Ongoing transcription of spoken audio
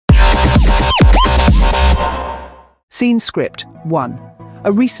Scene script 1.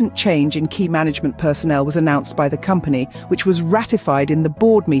 A recent change in key management personnel was announced by the company, which was ratified in the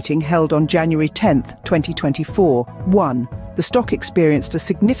board meeting held on January 10, 2024. 1. The stock experienced a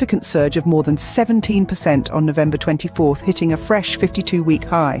significant surge of more than 17% on November 24, hitting a fresh 52-week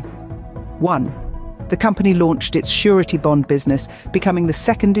high. 1. The company launched its surety bond business, becoming the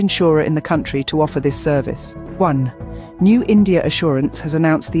second insurer in the country to offer this service. 1. New India Assurance has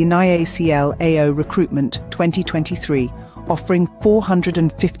announced the NIACL AO Recruitment 2023, offering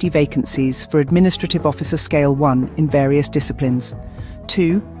 450 vacancies for Administrative Officer Scale 1 in various disciplines.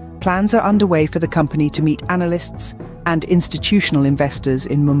 2. Plans are underway for the company to meet analysts and institutional investors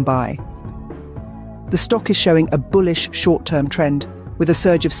in Mumbai. The stock is showing a bullish short-term trend, with a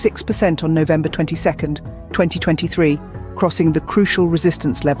surge of 6% on November 22, 2023, crossing the crucial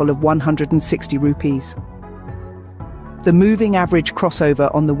resistance level of 160 rupees. The moving average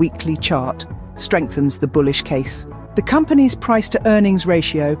crossover on the weekly chart strengthens the bullish case. The company's price-to-earnings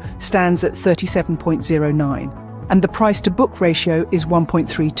ratio stands at 37.09, and the price-to-book ratio is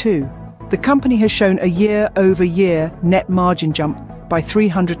 1.32. The company has shown a year-over-year net margin jump by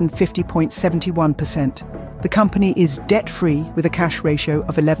 350.71%. The company is debt-free with a cash ratio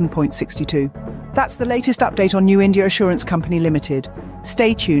of 11.62. That's the latest update on New India Assurance Company Limited.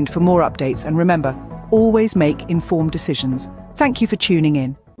 Stay tuned for more updates, and remember, always make informed decisions. Thank you for tuning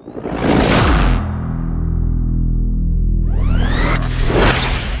in.